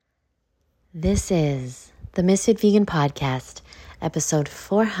This is the Misfit Vegan Podcast, episode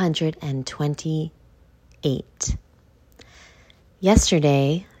 428.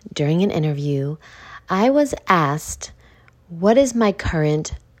 Yesterday, during an interview, I was asked, what is my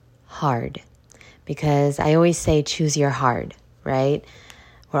current hard? Because I always say, choose your hard, right?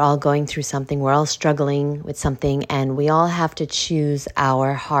 We're all going through something, we're all struggling with something, and we all have to choose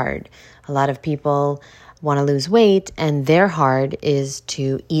our hard. A lot of people want to lose weight, and their hard is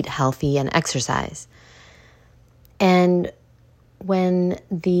to eat healthy and exercise. And when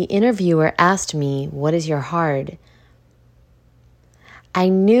the interviewer asked me, what is your hard? I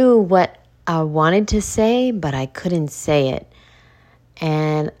knew what I wanted to say, but I couldn't say it.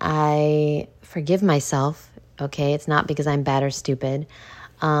 And I forgive myself, okay? It's not because I'm bad or stupid.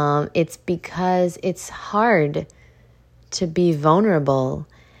 It's because it's hard to be vulnerable,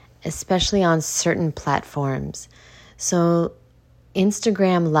 especially on certain platforms. So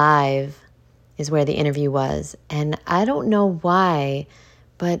Instagram Live is where the interview was. And I don't know why,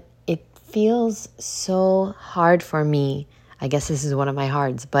 but it feels so hard for me. I guess this is one of my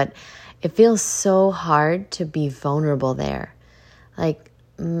hards, but it feels so hard to be vulnerable there. Like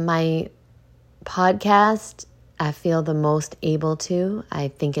my podcast, I feel the most able to. I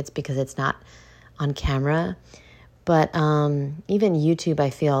think it's because it's not on camera. But even YouTube,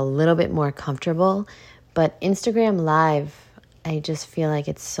 I feel a little bit more comfortable. But Instagram Live, I just feel like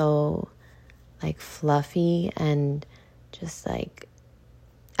it's so like fluffy and just like,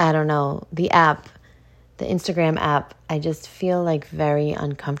 I don't know, the Instagram app, I just feel like very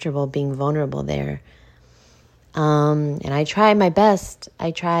uncomfortable being vulnerable there. And I try my best.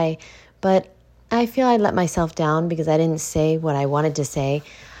 But I feel I let myself down because I didn't say what I wanted to say.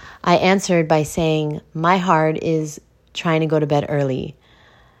 I answered by saying my hard is trying to go to bed early.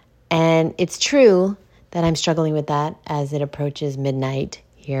 And it's true that I'm struggling with that as it approaches midnight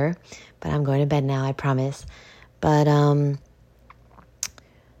here. But I'm going to bed now, I promise. But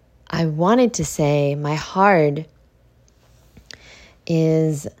I wanted to say my hard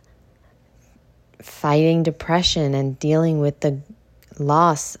is fighting depression and dealing with the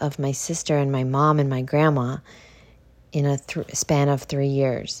loss of my sister and my mom and my grandma in a span of 3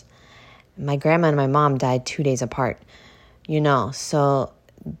 years. My grandma and my mom died 2 days apart, so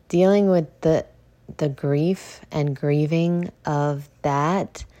dealing with the grief and grieving of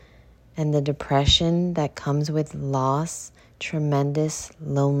that and the depression that comes with loss, tremendous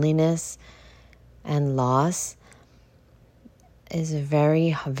loneliness and loss is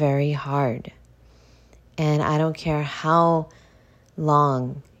very, very hard. And I don't care how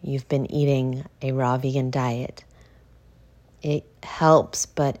long you've been eating a raw vegan diet. It helps,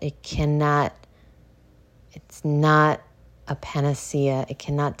 but it's not a panacea. It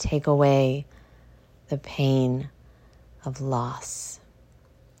cannot take away the pain of loss.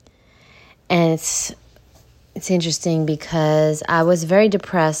 And it's interesting because I was very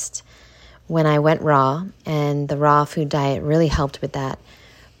depressed when I went raw, and the raw food diet really helped with that.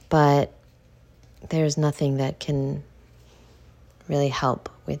 But there's nothing that can really help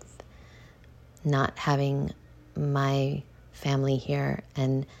with not having my family here,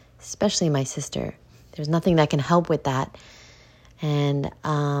 and especially my sister. There's nothing that can help with that. And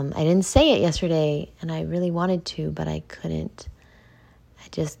I didn't say it yesterday, and I really wanted to, but I couldn't.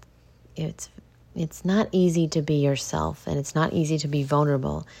 It's not easy to be yourself, and it's not easy to be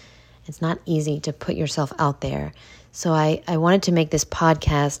vulnerable. It's not easy to put yourself out there. So I wanted to make this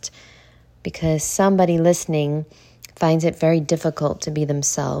podcast because somebody listening finds it very difficult to be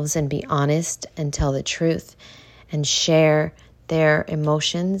themselves and be honest and tell the truth and share their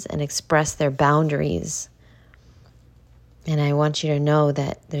emotions and express their boundaries. And I want you to know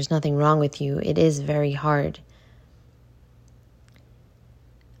that there's nothing wrong with you. It is very hard.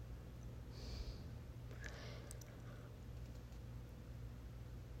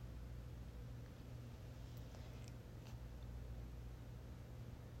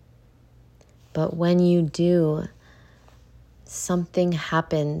 But when you do, something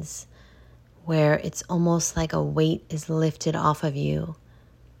happens where it's almost like a weight is lifted off of you.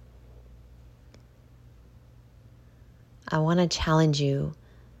 I want to challenge you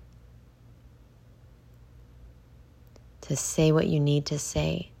to say what you need to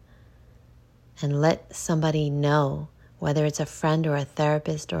say and let somebody know, whether it's a friend or a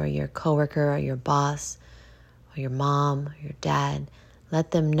therapist or your coworker or your boss or your mom or your dad, let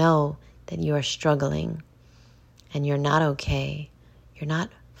them know that you are struggling and you're not okay. You're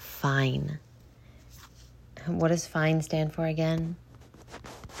not fine. What does fine stand for again?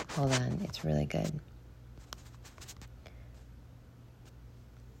 Hold on, it's really good.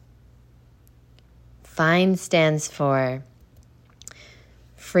 Fine stands for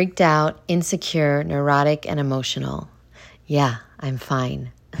freaked out, insecure, neurotic, and emotional. Yeah, I'm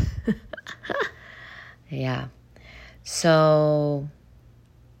fine. Yeah. So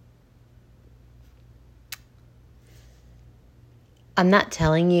I'm not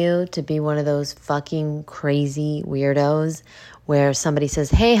telling you to be one of those fucking crazy weirdos where somebody says,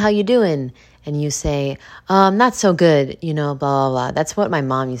 hey, how you doing? And you say, not so good, blah, blah, blah. That's what my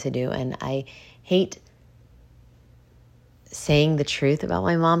mom used to do. And I hate saying the truth about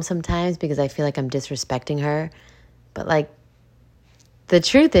my mom sometimes because I feel like I'm disrespecting her. But the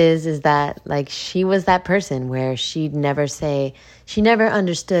truth is that she was that person where she'd never say, she never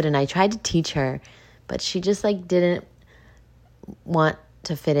understood. And I tried to teach her, but she just didn't want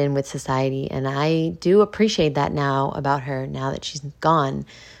to fit in with society. And I do appreciate that now about her, now that she's gone.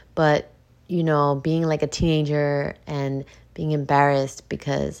 But, being a teenager and being embarrassed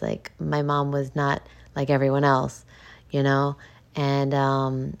because my mom was not like everyone else, and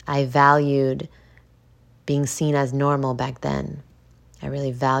I valued being seen as normal back then. I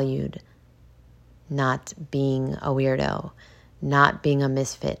really valued not being a weirdo, not being a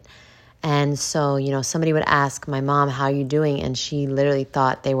misfit. And so, somebody would ask my mom, how are you doing? And she literally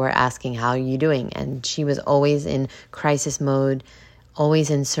thought they were asking, how are you doing? And she was always in crisis mode, always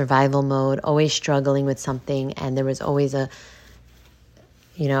in survival mode, always struggling with something. And there was always a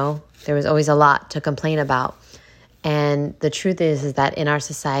lot to complain about. And the truth is that in our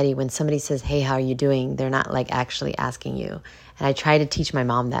society, when somebody says, hey, how are you doing? They're not actually asking you. And I tried to teach my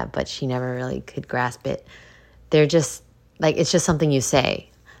mom that, but she never really could grasp it. They're just it's just something you say.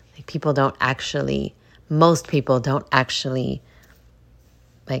 Most people don't actually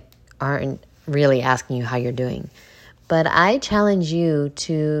aren't really asking you how you're doing. But I challenge you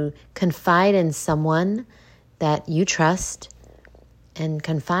to confide in someone that you trust and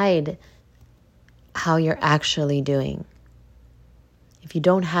confide how you're actually doing. If you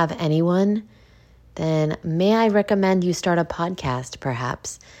don't have anyone, then may I recommend you start a podcast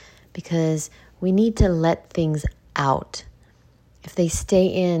perhaps, because we need to let things out. If they stay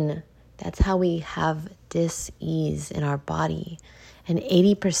in, that's how we have dis-ease in our body. And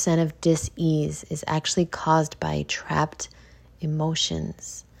 80% of dis-ease is actually caused by trapped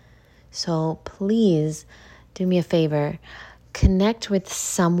emotions. So please do me a favor. Connect with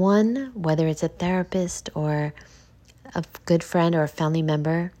someone, whether it's a therapist or a good friend or a family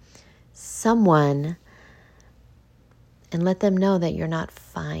member, someone, and let them know that you're not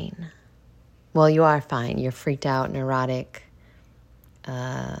fine. Well, you are fine. You're freaked out, neurotic,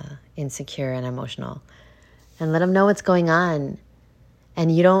 insecure, and emotional. And let them know what's going on. And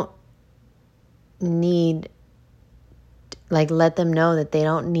you don't need, let them know that they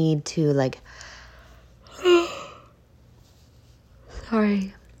don't need to,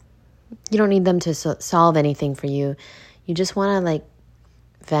 sorry. You don't need them to solve anything for you. You just want to,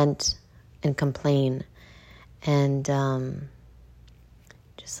 vent and complain. And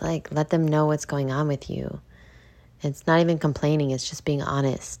just, let them know what's going on with you. It's not even complaining. It's just being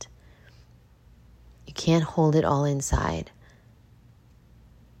honest. You can't hold it all inside.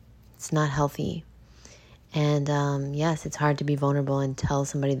 It's not healthy. And yes, it's hard to be vulnerable and tell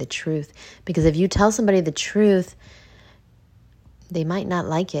somebody the truth. Because if you tell somebody the truth, they might not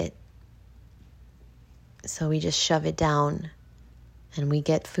like it. So we just shove it down. And we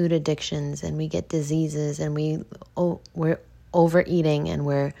get food addictions and we get diseases and we're overeating and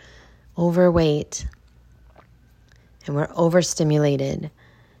we're overweight and we're overstimulated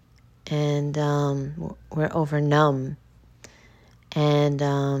and we're overnumbed.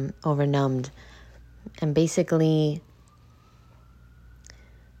 And basically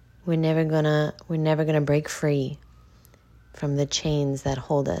we're never gonna break free from the chains that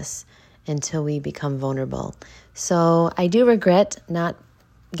hold us until we become vulnerable. So I do regret not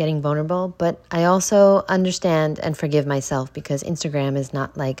getting vulnerable, but I also understand and forgive myself because Instagram is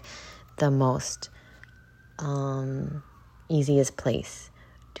not the most easiest place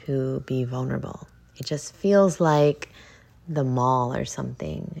to be vulnerable. It just feels like the mall or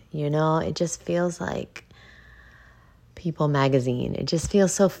something, It just feels like People Magazine. It just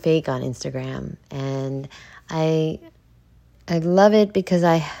feels so fake on Instagram. And I love it because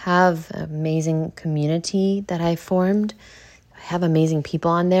I have an amazing community that I formed. I have amazing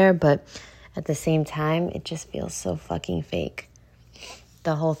people on there, but at the same time, it just feels so fucking fake,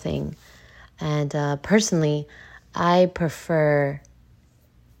 the whole thing. And personally, I prefer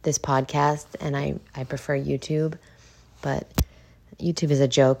this podcast and I prefer YouTube, but YouTube is a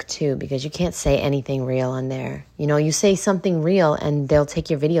joke too because you can't say anything real on there. You say something real and they'll take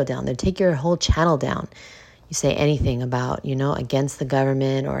your video down. They'll take your whole channel down. You say anything about, against the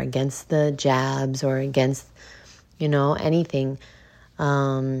government or against the jabs or against, anything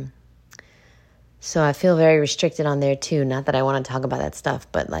So I feel very restricted on there too. Not that I want to talk about that stuff,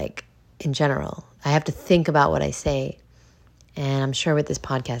 but like in general, I have to think about what I say. And I'm sure with this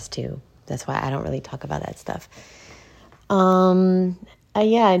podcast too. That's why I don't really talk about that stuff.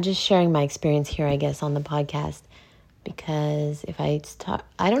 Yeah, I'm just sharing my experience here, I guess, on the podcast. Because if I talk,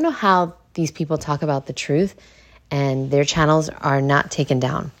 I don't know how these people talk about the truth and their channels are not taken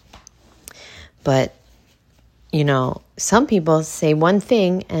down. But, you know, some people say one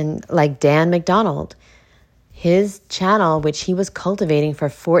thing, and like Dan McDonald, his channel, which he was cultivating for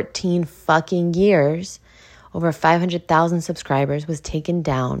 14 fucking years, over 500,000 subscribers, was taken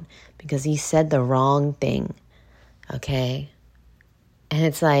down because he said the wrong thing. Okay? And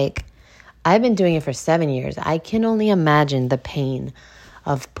it's like, I've been doing it for 7 years. I can only imagine the pain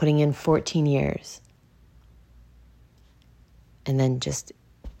of putting in 14 years. And then just,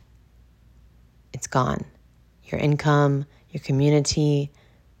 it's gone. Your income, your community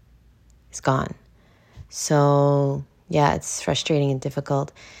is gone. So, yeah, it's frustrating and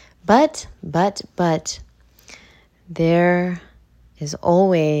difficult. But, there is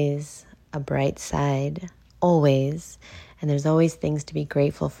always a bright side. Always. And there's always things to be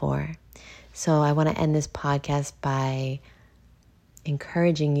grateful for. So I want to end this podcast by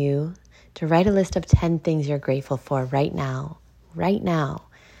encouraging you to write a list of 10 things you're grateful for right now. Right now.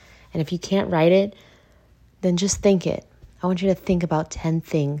 And if you can't write it, then just think it. I want you to think about 10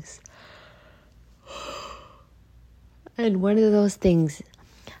 things. And one of those things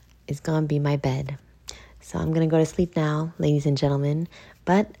is going to be my bed. So I'm going to go to sleep now, ladies and gentlemen.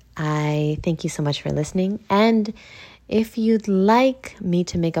 But I thank you so much for listening. And if you'd like me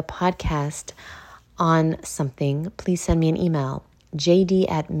to make a podcast on something, please send me an email,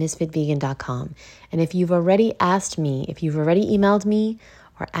 jd@misfitvegan.com. And if you've already emailed me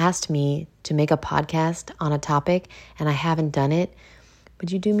or asked me to make a podcast on a topic and I haven't done it,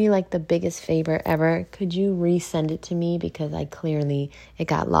 would you do me like the biggest favor ever? Could you resend it to me? Because it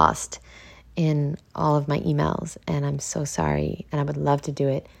got lost in all of my emails and I'm so sorry and I would love to do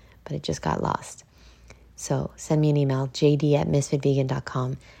it, but it just got lost. So send me an email,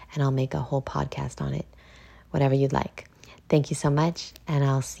 jd@misfitvegan.com, and I'll make a whole podcast on it, whatever you'd like. Thank you so much, and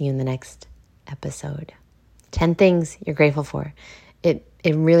I'll see you in the next episode. 10 things you're grateful for. It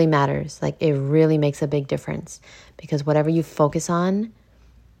really matters. Like, it really makes a big difference because whatever you focus on,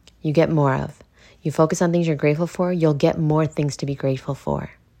 you get more of. You focus on things you're grateful for, you'll get more things to be grateful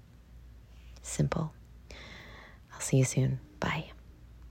for. Simple. I'll see you soon. Bye.